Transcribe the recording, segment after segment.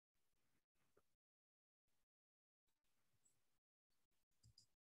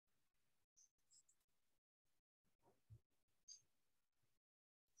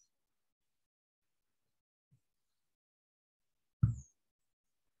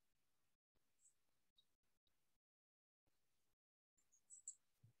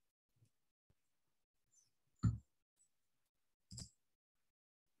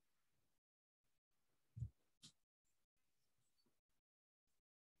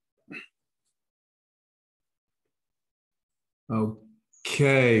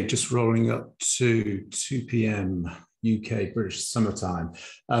Okay, just rolling up to 2 p.m. UK British summertime.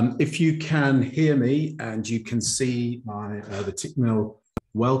 If you can hear me and you can see the Tickmill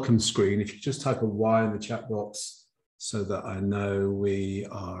welcome screen, if you just type a Y in the chat box so that I know we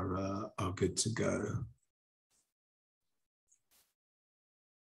are good to go.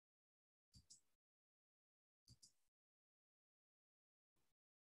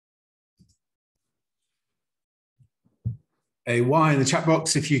 A Y in the chat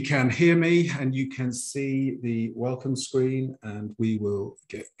box if you can hear me and you can see the welcome screen, and we will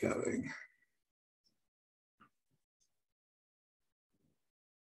get going.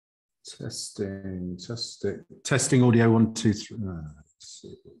 Testing audio 1, 2, 3. Let's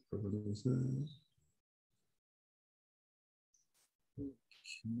see what the problem is there.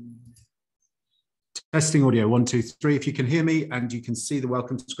 Testing audio 1, 2, 3. If you can hear me and you can see the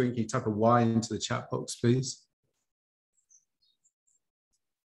welcome screen, can you type a Y into the chat box, please?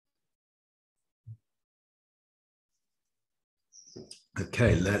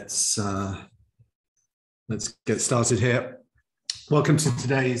 Okay, let's get started here. Welcome to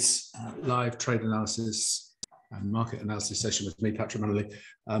today's live trade analysis and market analysis session with me, Patrick Manley.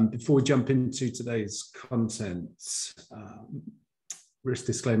 Before we jump into today's content, risk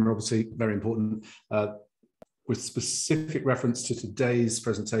disclaimer, obviously very important. With specific reference to today's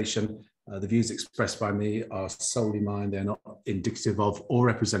presentation, the views expressed by me are solely mine. They're not indicative of or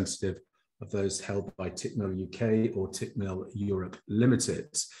representative of those held by Tickmill UK or Tickmill Europe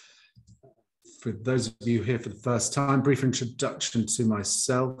Limited. For those of you here for the first time, brief introduction to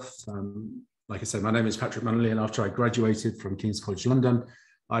myself. Like I said, my name is Patrick Manley, and after I graduated from King's College London,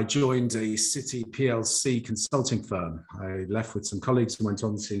 I joined a City PLC consulting firm. I left with some colleagues and went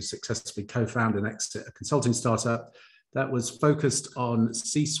on to successfully co-found and exit a consulting startup that was focused on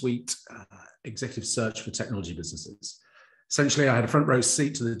C-suite executive search for technology businesses. Essentially, I had a front row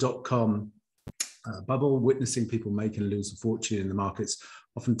seat to the dot-com bubble, witnessing people make and lose a fortune in the markets,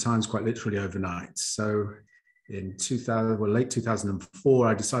 oftentimes quite literally overnight. So in late 2004,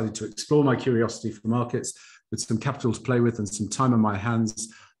 I decided to explore my curiosity for markets with some capital to play with and some time on my hands.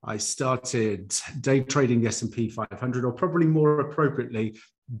 I started day trading the S&P 500, or probably more appropriately,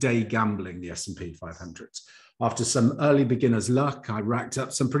 day gambling the S&P 500. After some early beginner's luck, I racked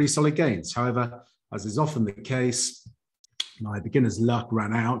up some pretty solid gains. However, as is often the case, my beginner's luck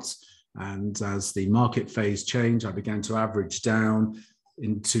ran out, and as the market phase changed, I began to average down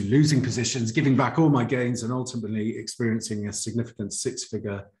into losing positions, giving back all my gains, and ultimately experiencing a significant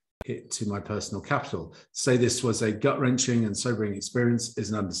six-figure hit to my personal capital. To say this was a gut-wrenching and sobering experience is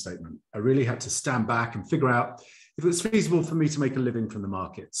an understatement. I really had to stand back and figure out if it was feasible for me to make a living from the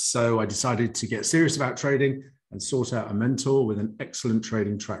markets. So I decided to get serious about trading and sought out a mentor with an excellent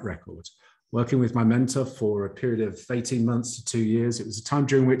trading track record. Working with my mentor for a period of 18 months to 2 years, it was a time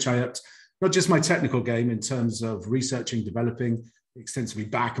during which I upped not just my technical game in terms of researching, developing, extensively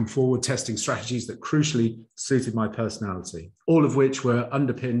back and forward testing strategies that crucially suited my personality, all of which were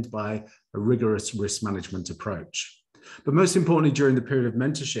underpinned by a rigorous risk management approach. But most importantly, during the period of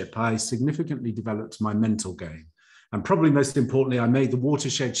mentorship, I significantly developed my mental game. And probably most importantly, I made the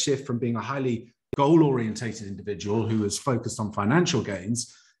watershed shift from being a highly goal-orientated individual who was focused on financial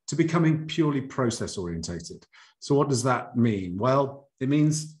gains to becoming purely process-orientated. So what does that mean? Well, it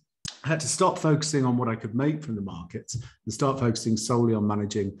means I had to stop focusing on what I could make from the markets and start focusing solely on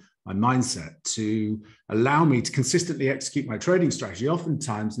managing my mindset to allow me to consistently execute my trading strategy,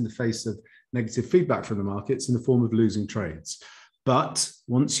 oftentimes in the face of negative feedback from the markets in the form of losing trades. But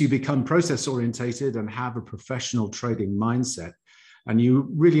once you become process-orientated and have a professional trading mindset, and you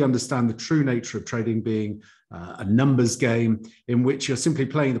really understand the true nature of trading being a numbers game in which you're simply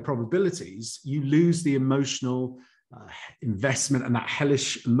playing the probabilities, you lose the emotional investment and that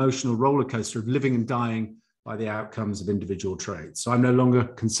hellish emotional roller coaster of living and dying by the outcomes of individual trades. So I'm no longer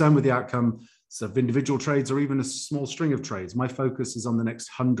concerned with the outcomes of individual trades or even a small string of trades. My focus is on the next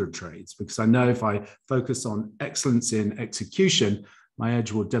 100 trades, because I know if I focus on excellence in execution, my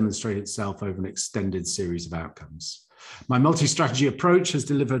edge will demonstrate itself over an extended series of outcomes. My multi-strategy approach has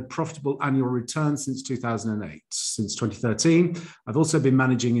delivered profitable annual returns since 2008. Since 2013, I've also been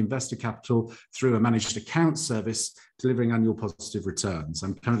managing investor capital through a managed account service, delivering annual positive returns.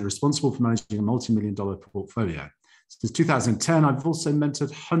 I'm currently responsible for managing a multi-million-dollar portfolio. Since 2010, I've also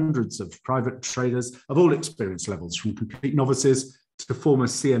mentored hundreds of private traders of all experience levels, from complete novices to former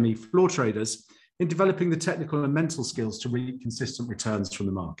CME floor traders, in developing the technical and mental skills to reap consistent returns from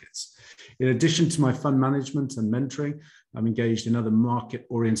the markets. In addition to my fund management and mentoring, I'm engaged in other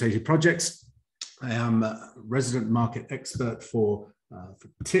market-orientated projects. I am a resident market expert for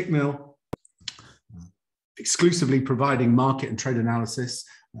Tickmill. If exclusively providing market and trade analysis,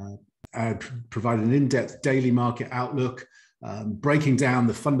 provide an in-depth daily market outlook, breaking down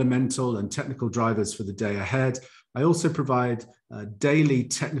the fundamental and technical drivers for the day ahead. I also provide daily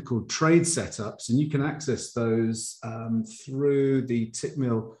technical trade setups, and you can access those through the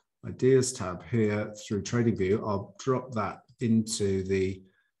Tickmill Ideas tab here through TradingView. I'll drop that into the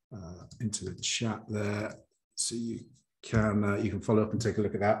chat there, so you can follow up and take a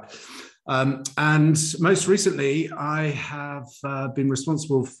look at that. And most recently, I have been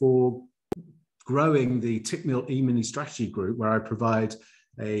responsible for growing the Tickmill E-mini strategy group, where I provide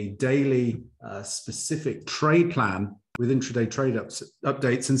a daily specific trade plan with intraday trade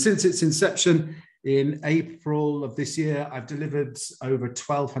updates. And since its inception in April of this year, I've delivered over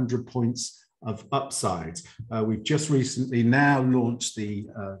 1,200 points of upside. We've just recently now launched the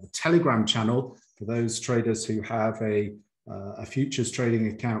Telegram channel for those traders who have a futures trading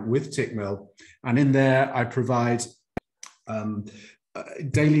account with Tickmill. And in there, I provide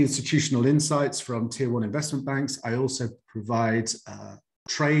daily institutional insights from tier 1 investment banks. I also provide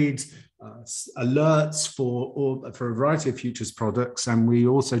trade alerts for a variety of futures products, and we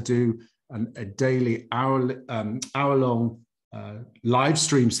also do a daily hour-long live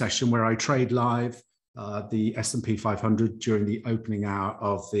stream session where I trade live the S&P 500 during the opening hour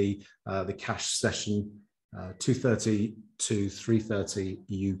of the cash session, 2:30 to 3:30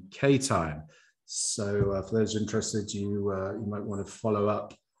 UK time. So for those interested, you might want to follow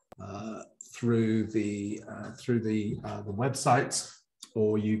up through the website,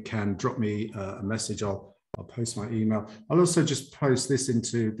 or you can drop me a message. I'll post my email. I'll also just post this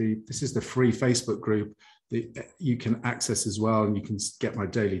into this is the free Facebook group that you can access as well, and you can get my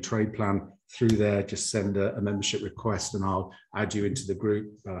daily trade plan through there. Just send a membership request and I'll add you into the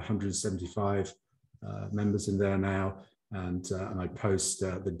group. 175 members in there now, and I post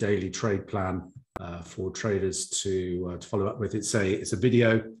the daily trade plan for traders to follow up with. It's a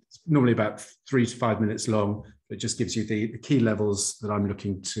video. It's normally about 3 to 5 minutes long. It just gives you the key levels that I'm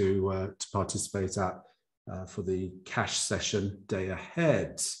looking to participate at for the cash session day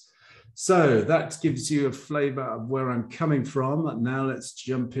ahead. So that gives you a flavor of where I'm coming from. Now let's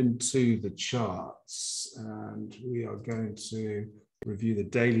jump into the charts, and we are going to review the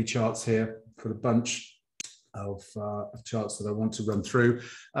daily charts here. Got a bunch of charts that I want to run through.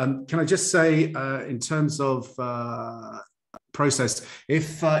 Can I just say, in terms of process,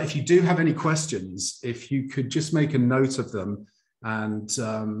 if you do have any questions, if you could just make a note of them, and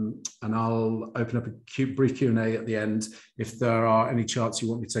I'll open up a brief Q&A at the end. If there are any charts you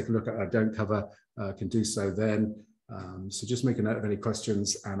want me to take a look at I don't cover, can do so then. So just make a note of any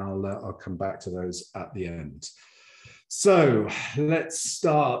questions, and I'll come back to those at the end. So let's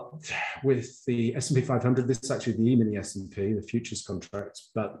start with the S&P 500. This is actually the E-mini S&P, the futures contract,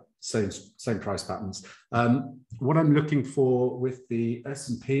 but same price patterns. What I'm looking for with the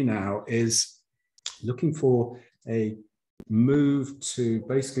S&P now is looking for a move to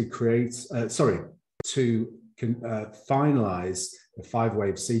basically finalize the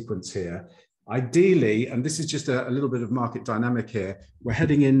 5-wave sequence here. Ideally, and this is just a little bit of market dynamic here, we're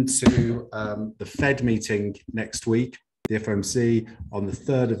heading into the Fed meeting next week, the FOMC, on the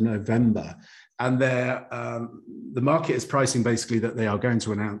 3rd of November. And the market is pricing basically that they are going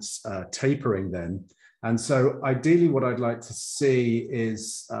to announce tapering then. And so ideally what I'd like to see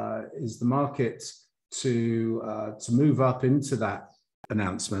is the market to move up into that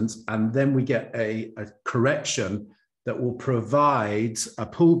announcement, and then we get a correction that will provide a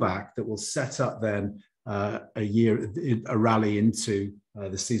pullback that will set up then a rally into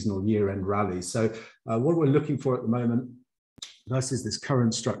the seasonal year-end rally. So what we're looking for at the moment, this is this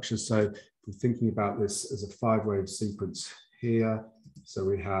current structure. So we're thinking about this as a 5-wave sequence here. So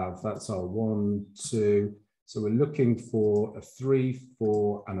we have, that's our 1, 2. So we're looking for a 3,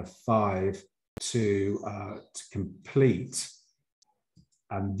 4, and a 5 to complete.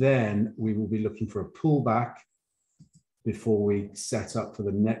 And then we will be looking for a pullback before we set up for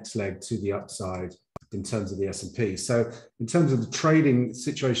the next leg to the upside in terms of the S&P. So in terms of the trading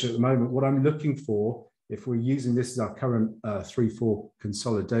situation at the moment, what I'm looking for, if we're using this as our current 3-4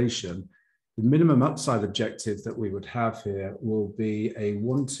 consolidation, the minimum upside objective that we would have here will be a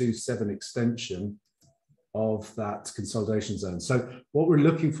 127 extension of that consolidation zone. So what we're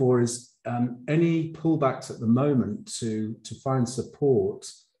looking for is any pullbacks at the moment to find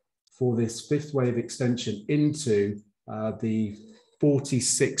support for this 5th wave extension into the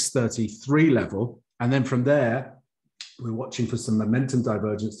 46.33 level. And then from there, we're watching for some momentum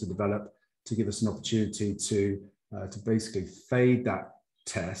divergence to develop to give us an opportunity to basically fade that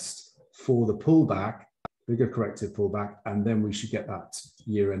test for the pullback, bigger corrective pullback, and then we should get that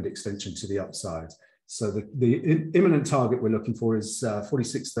year-end extension to the upside. So the imminent target we're looking for is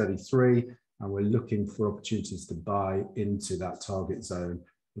 46.33, and we're looking for opportunities to buy into that target zone.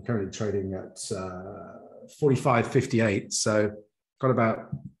 We're currently trading at 45.58, so got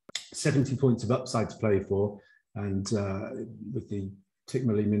about 70 points of upside to play for. And with the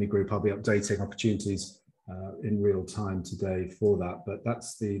Tickmill mini group, I'll be updating opportunities in real time today for that. But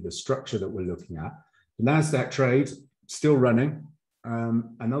that's the structure that we're looking at. The NASDAQ trade still running,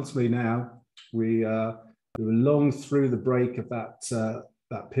 and ultimately now we were long through the break of that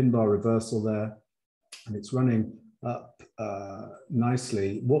pin bar reversal there, and it's running up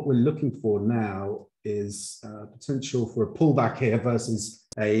nicely. What we're looking for now is potential for a pullback here versus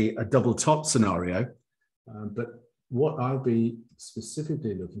a double top scenario. But what I'll be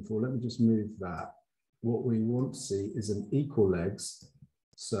specifically looking for, let me just move that. What we want to see is an equal legs.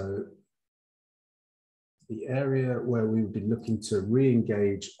 So the area where we would be looking to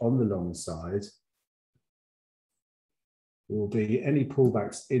re-engage on the long side will be any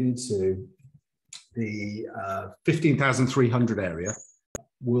pullbacks into the 15,300 area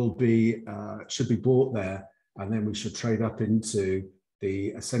should be bought there, and then we should trade up into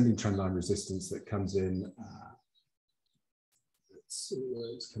the ascending trendline resistance that comes in. Let's see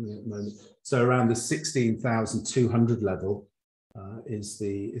where it's coming at the moment. So around the 16,200 level is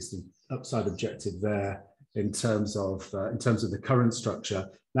the upside objective there in terms of the current structure.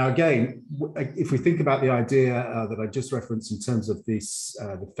 Now, again, if we think about the idea that I just referenced in terms of this,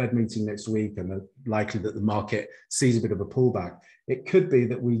 the Fed meeting next week, and the likely that the market sees a bit of a pullback, it could be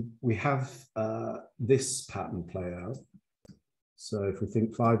that we have this pattern play out. So if we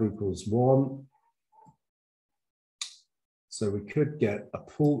think 5 = 1, so we could get a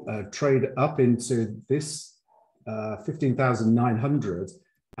trade up into this 15,900,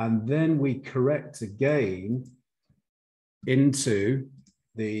 and then we correct again into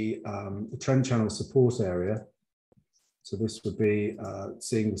the trend channel support area. So this would be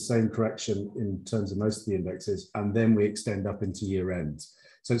seeing the same correction in terms of most of the indexes, and then we extend up into year end.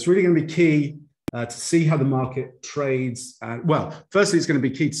 So it's really going to be key to see how the market trades. Well, firstly, it's going to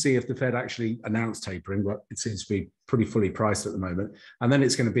be key to see if the Fed actually announced tapering, but it seems to be pretty fully priced at the moment. And then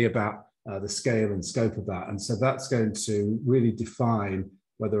it's going to be about the scale and scope of that. And so that's going to really define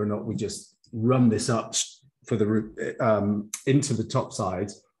whether or not we just run this up for the into the top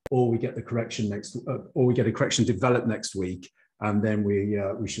side, or we get the correction or we get a correction developed next week, and then we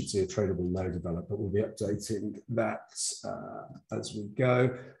should see a tradable low develop. But we'll be updating that as we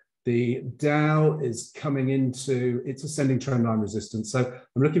go. The Dow is coming into its ascending trendline resistance. So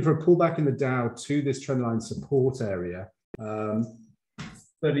I'm looking for a pullback in the Dow to this trendline support area,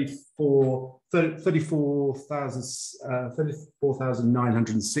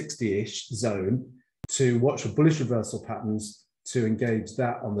 34,960-ish zone, to watch for bullish reversal patterns to engage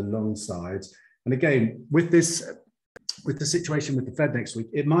that on the long side. And again, with the situation with the Fed next week,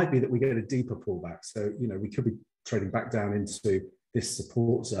 it might be that we get a deeper pullback. So, you know, we could be trading back down into this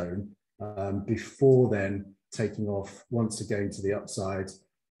support zone before then taking off once again to the upside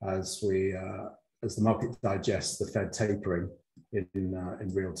as the market digests the Fed tapering in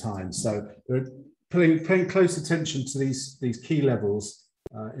real time. So we're paying close attention to these key levels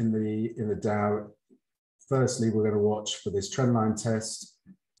in the Dow. Firstly, we're going to watch for this trendline test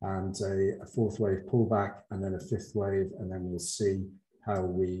and a fourth wave pullback, and then a fifth wave, and then we'll see how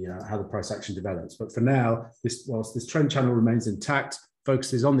the price action develops. But for now, whilst this trend channel remains intact,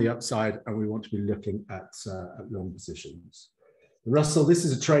 focus is on the upside, and we want to be looking at long positions. The Russell, this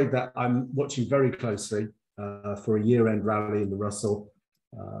is a trade that I'm watching very closely for a year-end rally in the Russell.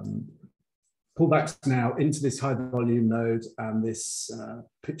 Pullbacks now into this high volume node and this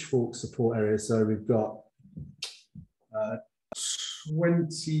pitchfork support area. So we've got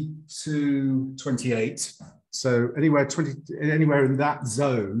 22.28. So anywhere in that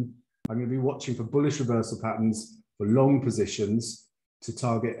zone, I'm going to be watching for bullish reversal patterns for long positions to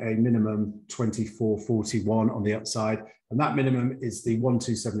target a minimum 24.41 on the upside. And that minimum is the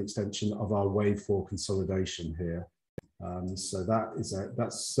 127 extension of our wave 4 consolidation here. So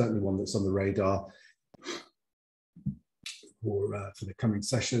that's certainly one that's on the radar for the coming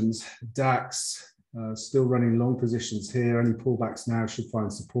sessions. DAX still running long positions here. Any pullbacks now should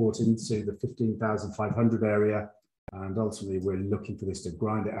find support into the 15,500 area, and ultimately we're looking for this to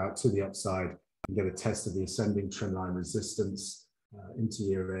grind it out to the upside and get a test of the ascending trendline resistance into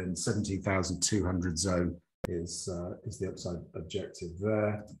year end. 17,200 zone is the upside objective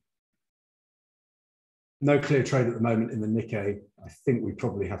there. No clear trade at the moment in the Nikkei. I think we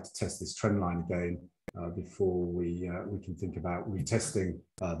probably have to test this trend line again before we can think about retesting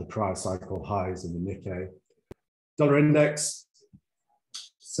the prior cycle highs in the Nikkei. Dollar index.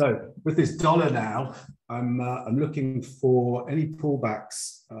 So So with this dollar now, I'm looking for any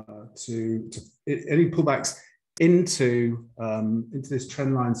pullbacks into this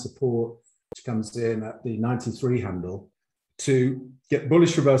trend line support, which comes in at the 93 handle, to get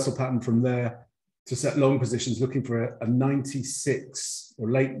bullish reversal pattern from there to set long positions, looking for a 96 or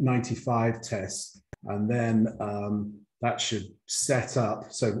late 95 test, and then that should set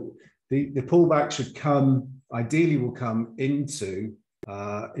up. So the pullback should come, ideally will come into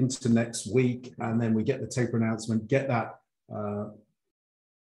next week, and then we get the taper announcement, get that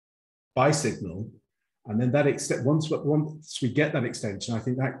buy signal, and then that once we get that extension, I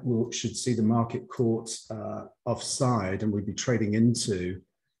think that should see the market caught offside, and we'd be trading into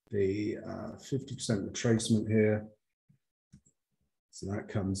the 50% retracement here. So that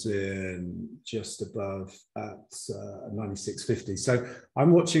comes in just above at 96.50. So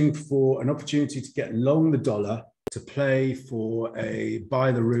I'm watching for an opportunity to get long the dollar, to play for a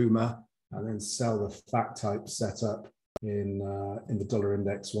buy the rumor and then sell the fact type setup in the dollar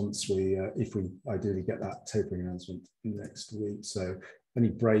index once if we ideally get that tapering announcement next week. So any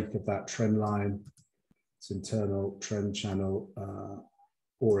break of that trend line, its internal trend channel,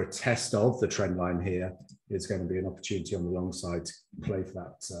 or a test of the trend line here is going to be an opportunity on the long side to play for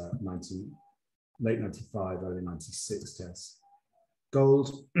that late 95, early 96 test.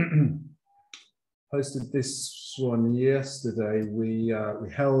 Gold. Posted this one yesterday. We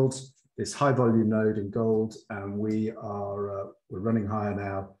held this high volume node in gold, and we're running higher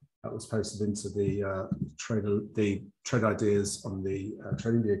now. That was posted into the trade ideas on the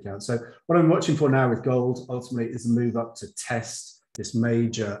TradingView account. So what I'm watching for now with gold ultimately is a move up to test this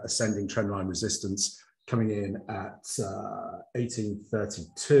major ascending trendline resistance coming in at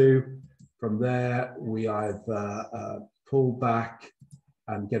 1832. From there, we either pull back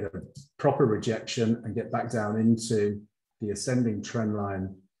and get a proper rejection and get back down into the ascending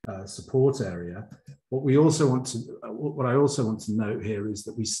trendline support area. What I also want to note here is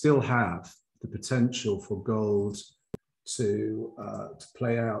that we still have the potential for gold to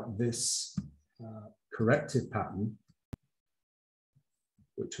play out this corrective pattern,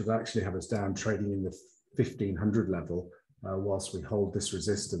 which would actually have us down trading in the 1500 level whilst we hold this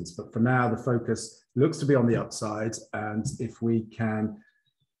resistance. But for now, the focus looks to be on the upside, and if we can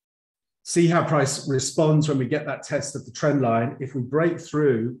see how price responds when we get that test of the trend line, if we break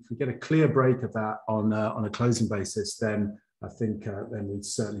through, if we get a clear break of that on a closing basis, then I think then we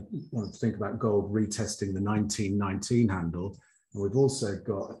certainly want to think about gold retesting the 1919 handle. And we've also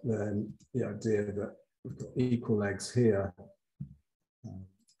got then the idea that we've got equal legs here.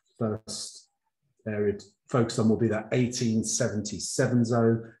 First area to focus on will be that 1877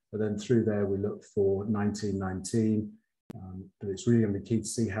 zone, but then through there we look for 1919. But it's really going to be key to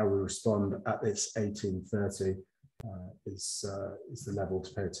see how we respond at this 1830 is the level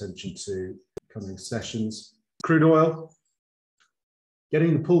to pay attention to coming sessions. Crude oil,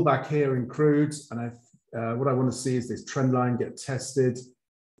 getting the pullback here in crude, and what I want to see is this trend line get tested,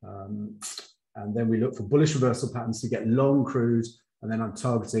 and then we look for bullish reversal patterns to get long crude, and then I'm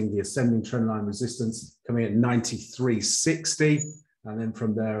targeting the ascending trend line resistance coming at 93.60, and then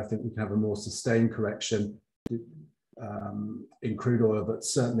from there I think we can have a more sustained correction in crude oil. But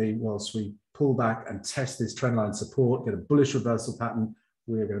certainly whilst we pull back and test this trendline support, get a bullish reversal pattern,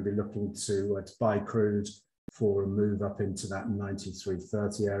 we are going to be looking to buy crude for a move up into that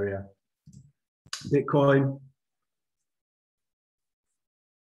 93.30 area. Bitcoin.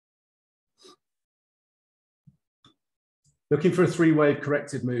 Looking for a three-wave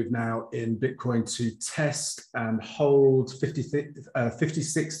corrective move now in Bitcoin to test and hold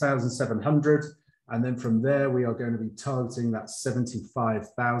 56,700. And then from there, we are going to be targeting that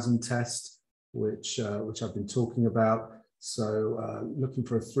 75,000 test, which I've been talking about. So looking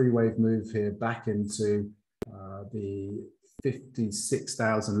for a three-wave move here back into the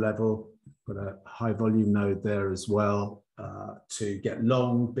 56,000 level. Got a high volume node there as well to get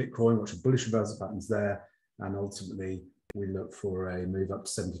long Bitcoin, which are bullish reversal patterns there. And ultimately, we look for a move up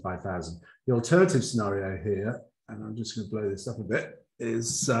to 75,000. The alternative scenario here, and I'm just going to blow this up a bit,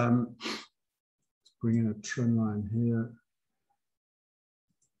 is bring in a trend line here,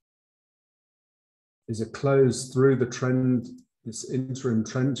 is a close through the trend, this interim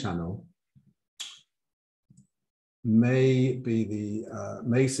trend channel may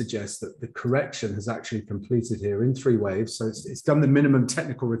suggest that the correction has actually completed here in three waves. So it's done the minimum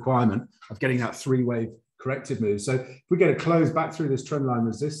technical requirement of getting that three-wave corrective move. So if we get a close back through this trend line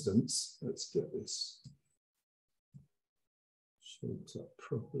resistance, let's get this shaped up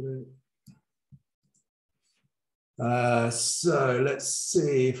properly. So let's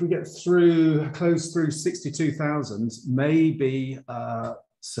see if we get through, close through 62,000, maybe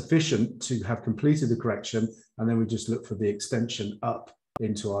sufficient to have completed the correction, and then we just look for the extension up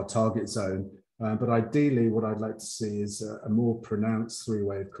into our target zone. But ideally, what I'd like to see is a more pronounced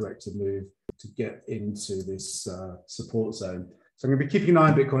three-wave corrective move to get into this support zone. So I'm going to be keeping an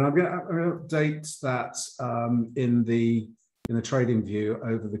eye on Bitcoin. I'm going to update that in the trading view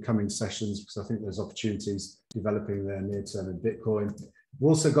over the coming sessions, because I think there's opportunities developing there near term in Bitcoin. We've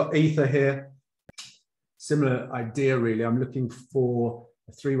also got Ether here. Similar idea, really. I'm looking for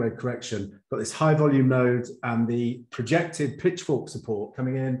a three-wave correction. Got this high volume node and the projected pitchfork support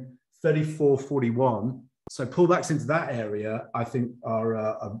coming in 34.41. So pullbacks into that area, I think,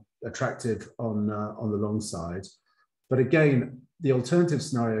 are attractive on the long side. But again, the alternative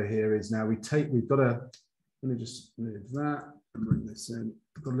scenario here is now we've got a, let me just move that and bring this in.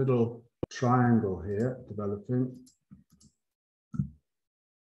 We've got a little triangle here developing.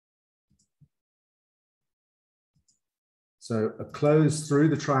 So a close through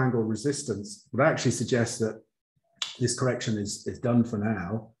the triangle resistance would actually suggest that this correction is done for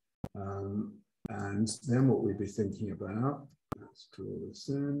now. And then what we'd be thinking about, let's draw this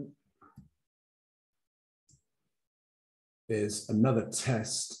in, is another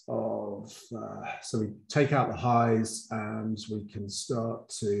test of, so we take out the highs and we can start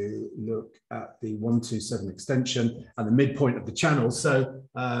to look at the 127 extension and the midpoint of the channel. So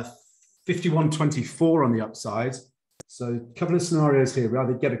 51.24 on the upside. So a couple of scenarios here. We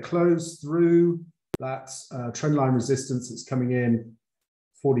either get a close through that trend line resistance that's coming in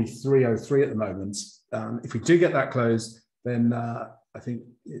 43.03 at the moment. If we do get that close, then I think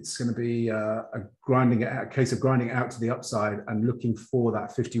it's going to be a case of grinding out to the upside and looking for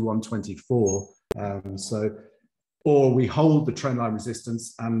that 51.24. Or we hold the trend line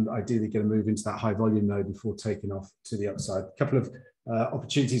resistance and ideally get a move into that high volume node before taking off to the upside. A couple of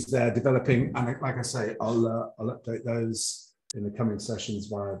opportunities there developing, and like I say, I'll update those in the coming sessions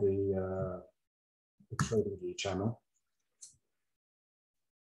via the trading view channel.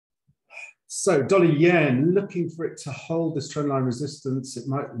 So dollar yen, looking for it to hold this trend line resistance. It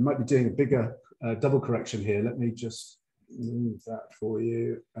might be doing a bigger double correction here. Let me just move that for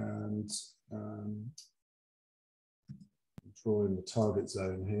you and draw in the target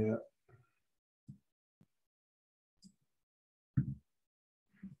zone here.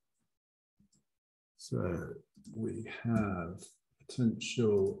 So we have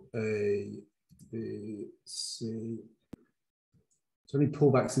potential A, B, C. So any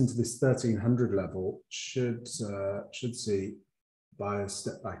pullbacks into this 1300 level should see buyers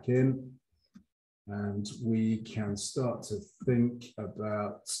step back in, and we can start to think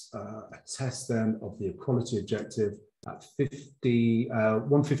about a test then of the equality objective at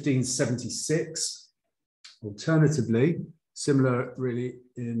 115.76. Alternatively, similar really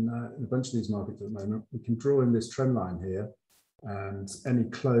in a bunch of these markets at the moment, we can draw in this trend line here, and any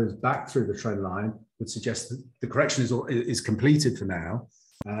close back through the trend line would suggest that the correction is completed for now,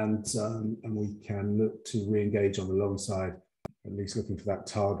 and we can look to re-engage on the long side, at least looking for that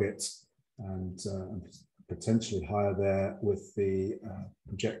target, and potentially higher there with the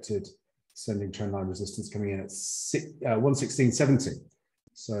projected ascending trend line resistance coming in at 116.70.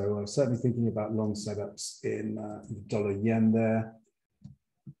 So certainly thinking about long setups in dollar yen there.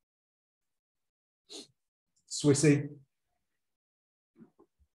 Swissy.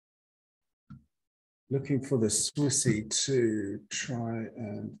 Looking for the Swissy to try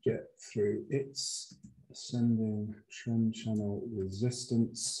and get through its ascending trend channel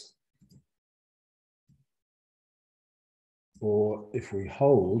resistance. Or if we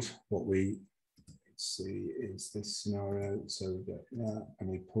hold, what we see is this scenario. So we get that and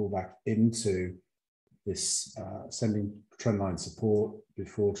we pull back into this ascending trend line support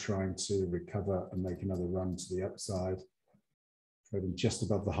before trying to recover and make another run to the upside. Trading just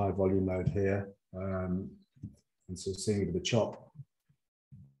above the high volume node here. And so seeing a bit of a chop.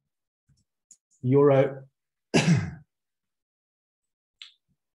 Euro.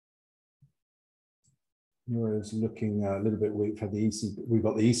 Euro is looking a little bit weak for the ECB. We've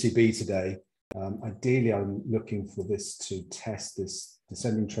got the ECB today. Ideally, I'm looking for this to test this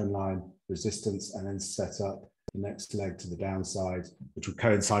descending trend line resistance and then set up the next leg to the downside, which will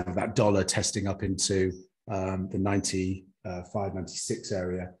coincide with that dollar testing up into the 95, 96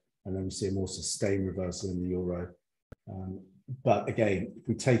 area. And then we see a more sustained reversal in the euro. But again, if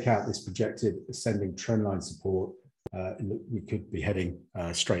we take out this projected ascending trend line support, we could be heading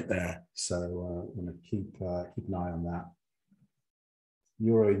straight there. So I'm going to keep an eye on that.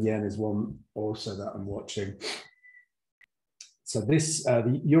 Euro yen is one also that I'm watching. So this,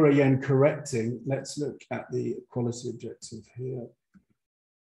 the euro yen correcting, let's look at the equality objective here.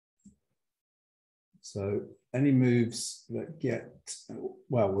 So any moves that get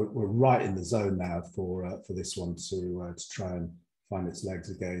well, we're right in the zone now for this one to try and find its legs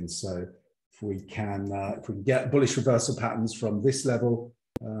again. So if we can get bullish reversal patterns from this level,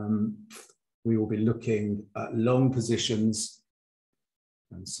 we will be looking at long positions.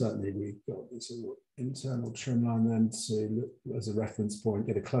 And certainly we've got this internal trend line then to look as a reference point,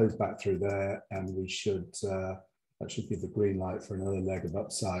 get a close back through there, and we should that should give the green light for another leg of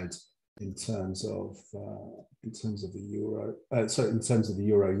upside in terms of the euro. In terms of the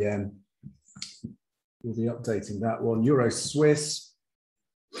euro yen, we'll be updating that one. Euro Swiss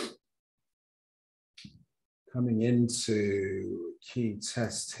coming into key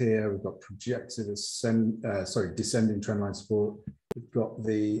test here. We've got projected descending trendline support. We've got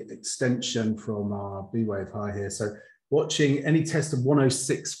the extension from our B wave high here. So watching any test of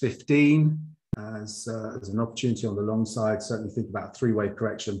 106.15 as an opportunity on the long side. Certainly think about a three-wave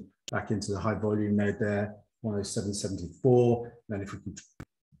correction back into the high volume node there, 107.74. Then if we can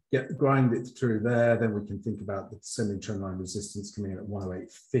grind it through there, then we can think about the descending trendline resistance coming in at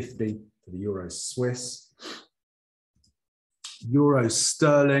 108.50 for the Euro Swiss. Euro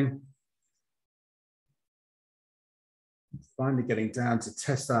Sterling. Finally getting down to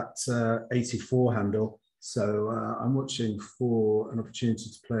test that 84 handle. So I'm watching for an opportunity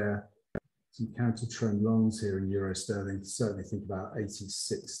to play some counter trend longs here in Euro Sterling. Certainly think about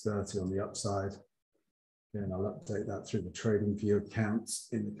 86.30 on the upside. Again, I'll update that through the trading view accounts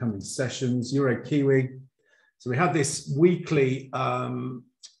in the coming sessions. Euro Kiwi. So we have this weekly,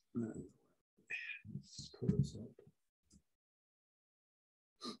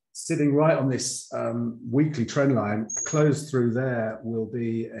 sitting right on this weekly trend line. Close through there will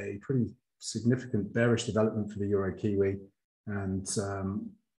be a pretty significant bearish development for the Euro Kiwi, and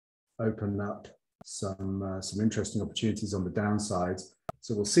open up some interesting opportunities on the downside.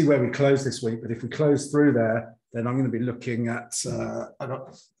 So we'll see where we close this week. But if we close through there, then I'm going to be looking at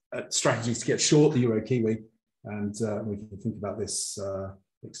strategies to get short the Euro Kiwi, and we can think about this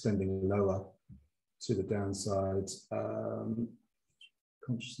extending lower to the downside.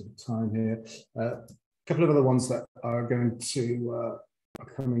 Conscious of the time here. A couple of other ones that are going to are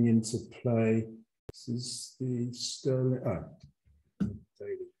coming into play. This is the sterling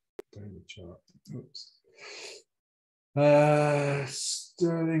daily chart. Oops.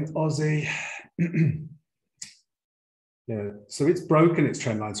 Sterling Aussie. Yeah, so it's broken its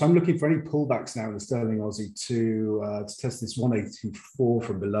trend line. So I'm looking for any pullbacks now in the sterling Aussie to test this 184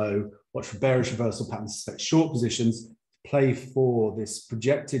 from below. Watch for bearish reversal patterns, set short positions, play for this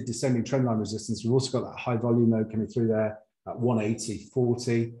projected descending trendline resistance. We've also got that high volume node coming through there at 180.40.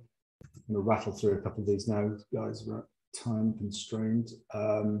 I'm going to rattle through a couple of these now, guys. We're time constrained.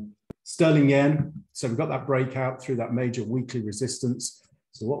 Sterling yen. So we've got that breakout through that major weekly resistance.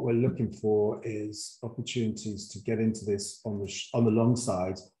 So what we're looking for is opportunities to get into this on the long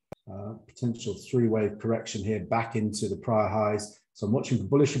side. Potential three-wave correction here back into the prior highs. So I'm watching for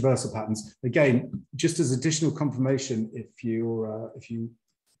bullish reversal patterns. Again, just as additional confirmation, if you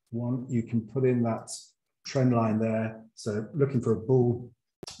want, you can put in that trend line there. So looking for a bull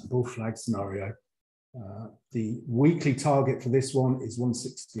flag scenario. The weekly target for this one is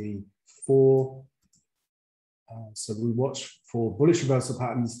 164. So we watch for bullish reversal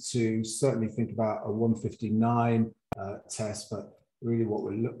patterns to certainly think about a 159 test, but really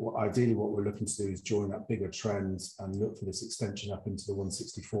ideally what we're looking to do is join that bigger trend and look for this extension up into the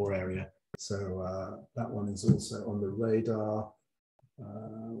 164 area. So that one is also on the radar.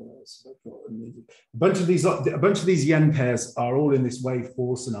 So a bunch of these yen pairs are all in this wave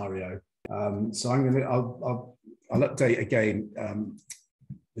 4 scenario. So I'll update again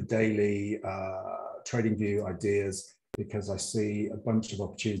the daily trading view ideas, because I see a bunch of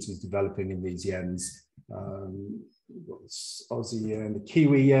opportunities developing in these yens. We've got this Aussie yen, the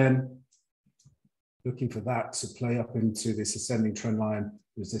Kiwi yen, looking for that to play up into this ascending trend line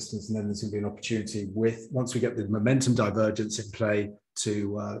resistance, and then there's going to be an opportunity once we get the momentum divergence in play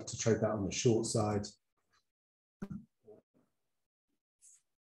to trade that on the short side.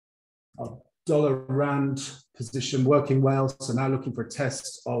 Our dollar rand position working well, so now looking for a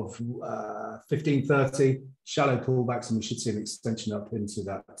test of 15.30, shallow pullbacks, and we should see an extension up into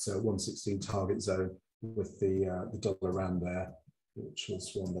that 116 target zone with the dollar rand there, which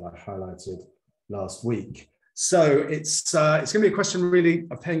was one that I highlighted last week. So it's going to be a question really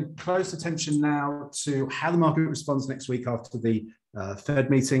of paying close attention now to how the market responds next week after the Fed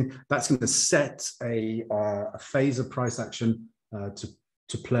meeting. That's going to set a phase of price action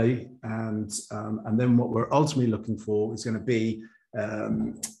to play, and then what we're ultimately looking for is going to be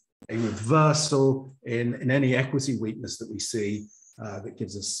a reversal in any equity weakness that we see that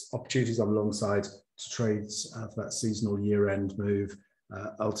gives us opportunities on the long side to trade for that seasonal year-end move.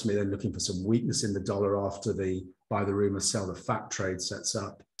 ultimately then looking for some weakness in the dollar after the buy the rumor, sell the fact trade sets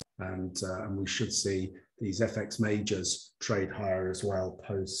up. And we should see these FX majors trade higher as well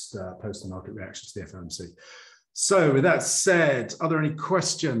post the market reaction to the FOMC. So with that said, are there any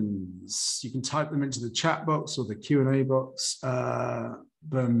questions? You can type them into the chat box or the Q&A box.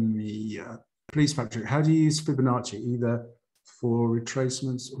 Please, Patrick, how do you use Fibonacci, either for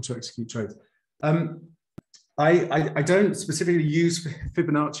retracements or to execute trades? I don't specifically use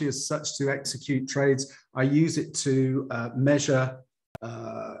Fibonacci as such to execute trades. I use it to measure.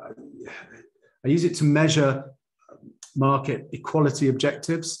 I use it to measure market equality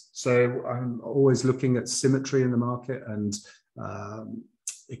objectives. So I'm always looking at symmetry in the market and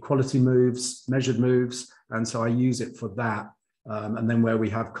equality moves, measured moves. And so I use it for that. And then where we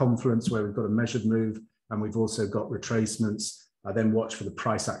have confluence, where we've got a measured move and we've also got retracements, I then watch for the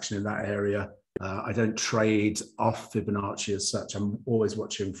price action in that area. I don't trade off Fibonacci as such. I'm always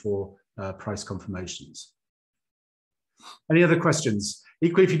watching for price confirmations. Any other questions?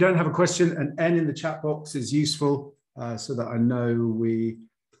 Equally, if you don't have a question, an N in the chat box is useful so that I know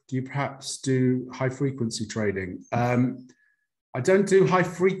do you perhaps do high frequency trading? I don't do high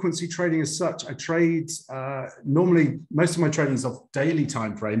frequency trading as such. I trade, normally most of my trading is off daily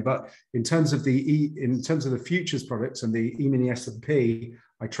time frame, but in terms of the futures products and the E-mini S&P,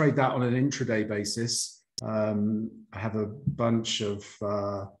 I trade that on an intraday basis. I have a bunch of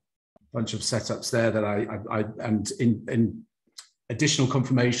setups there that and in additional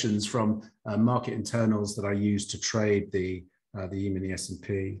confirmations from market internals that I use to trade the E-mini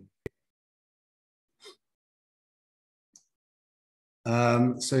S&P.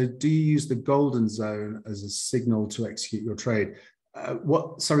 So do you use the golden zone as a signal to execute your trade?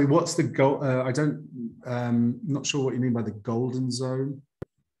 What's the goal? Not sure what you mean by the golden zone.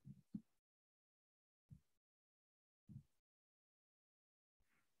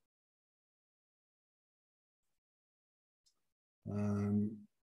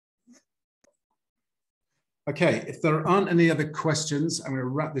 Okay, if there aren't any other questions, I'm going to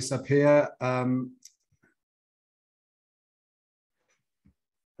wrap this up here.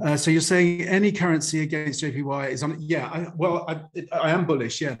 So you're saying any currency against JPY is on? Yeah, I am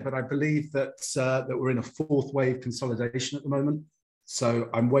bullish, yeah, but I believe that that we're in a fourth wave consolidation at the moment. So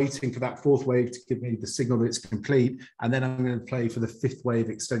I'm waiting for that fourth wave to give me the signal that it's complete, and then I'm going to play for the fifth wave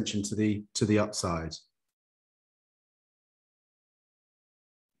extension to the upside.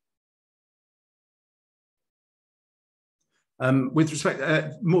 With respect,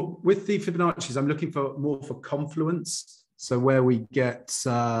 with the Fibonacci's, I'm looking for more for confluence. So where we get,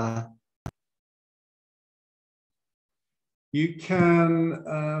 you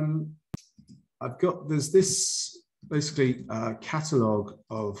can, there's this basically catalog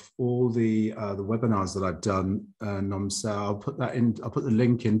of all the webinars that I've done, so I'll put that in, I'll put the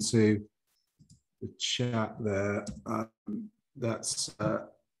link into the chat there. That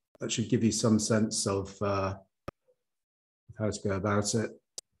should give you some sense of how to go about it.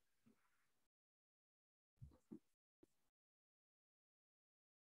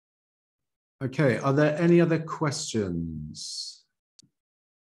 Okay, are there any other questions?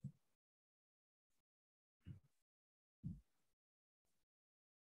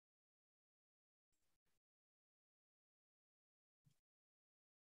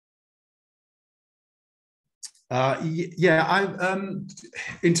 Yeah,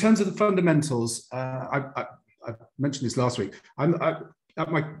 in terms of the fundamentals, I mentioned this last week.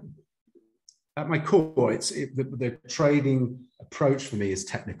 At my core, the trading approach for me is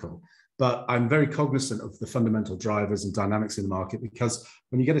technical. But I'm very cognizant of the fundamental drivers and dynamics in the market, because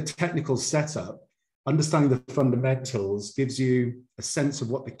when you get a technical setup, understanding the fundamentals gives you a sense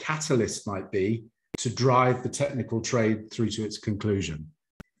of what the catalyst might be to drive the technical trade through to its conclusion.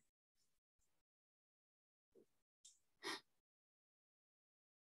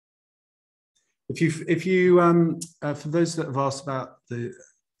 If you for those that have asked about let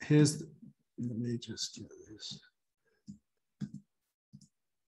me just do this.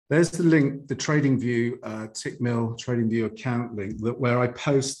 There's the link, the TradingView, Tickmill TradingView account link, where I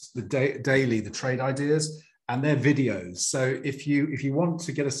post the daily, the trade ideas and their videos. So if you want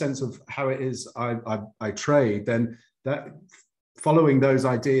to get a sense of how it is I trade, then following those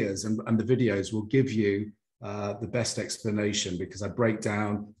ideas and the videos will give you the best explanation, because I break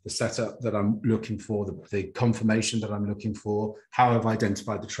down the setup that I'm looking for, the confirmation that I'm looking for, how I've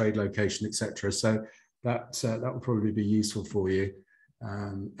identified the trade location, etc. So that will probably be useful for you.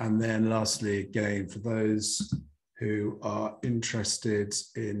 And then lastly, again, for those who are interested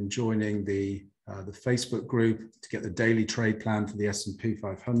in joining the Facebook group to get the daily trade plan for the S&P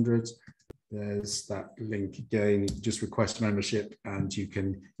 500, there's that link again. You just request membership and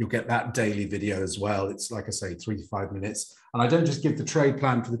you'll get that daily video as well. It's like I say, 3 to 5 minutes. And I don't just give the trade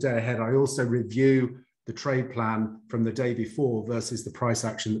plan for the day ahead. I also review the trade plan from the day before versus the price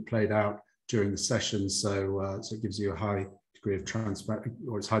action that played out during the session. So, so it gives you a high degree of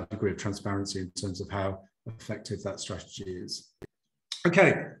transparency in terms of how effective that strategy is.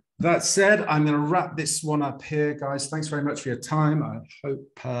 Okay, that said, I'm going to wrap this one up here, guys. Thanks very much for your time. I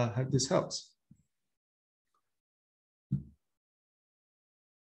hope this helps.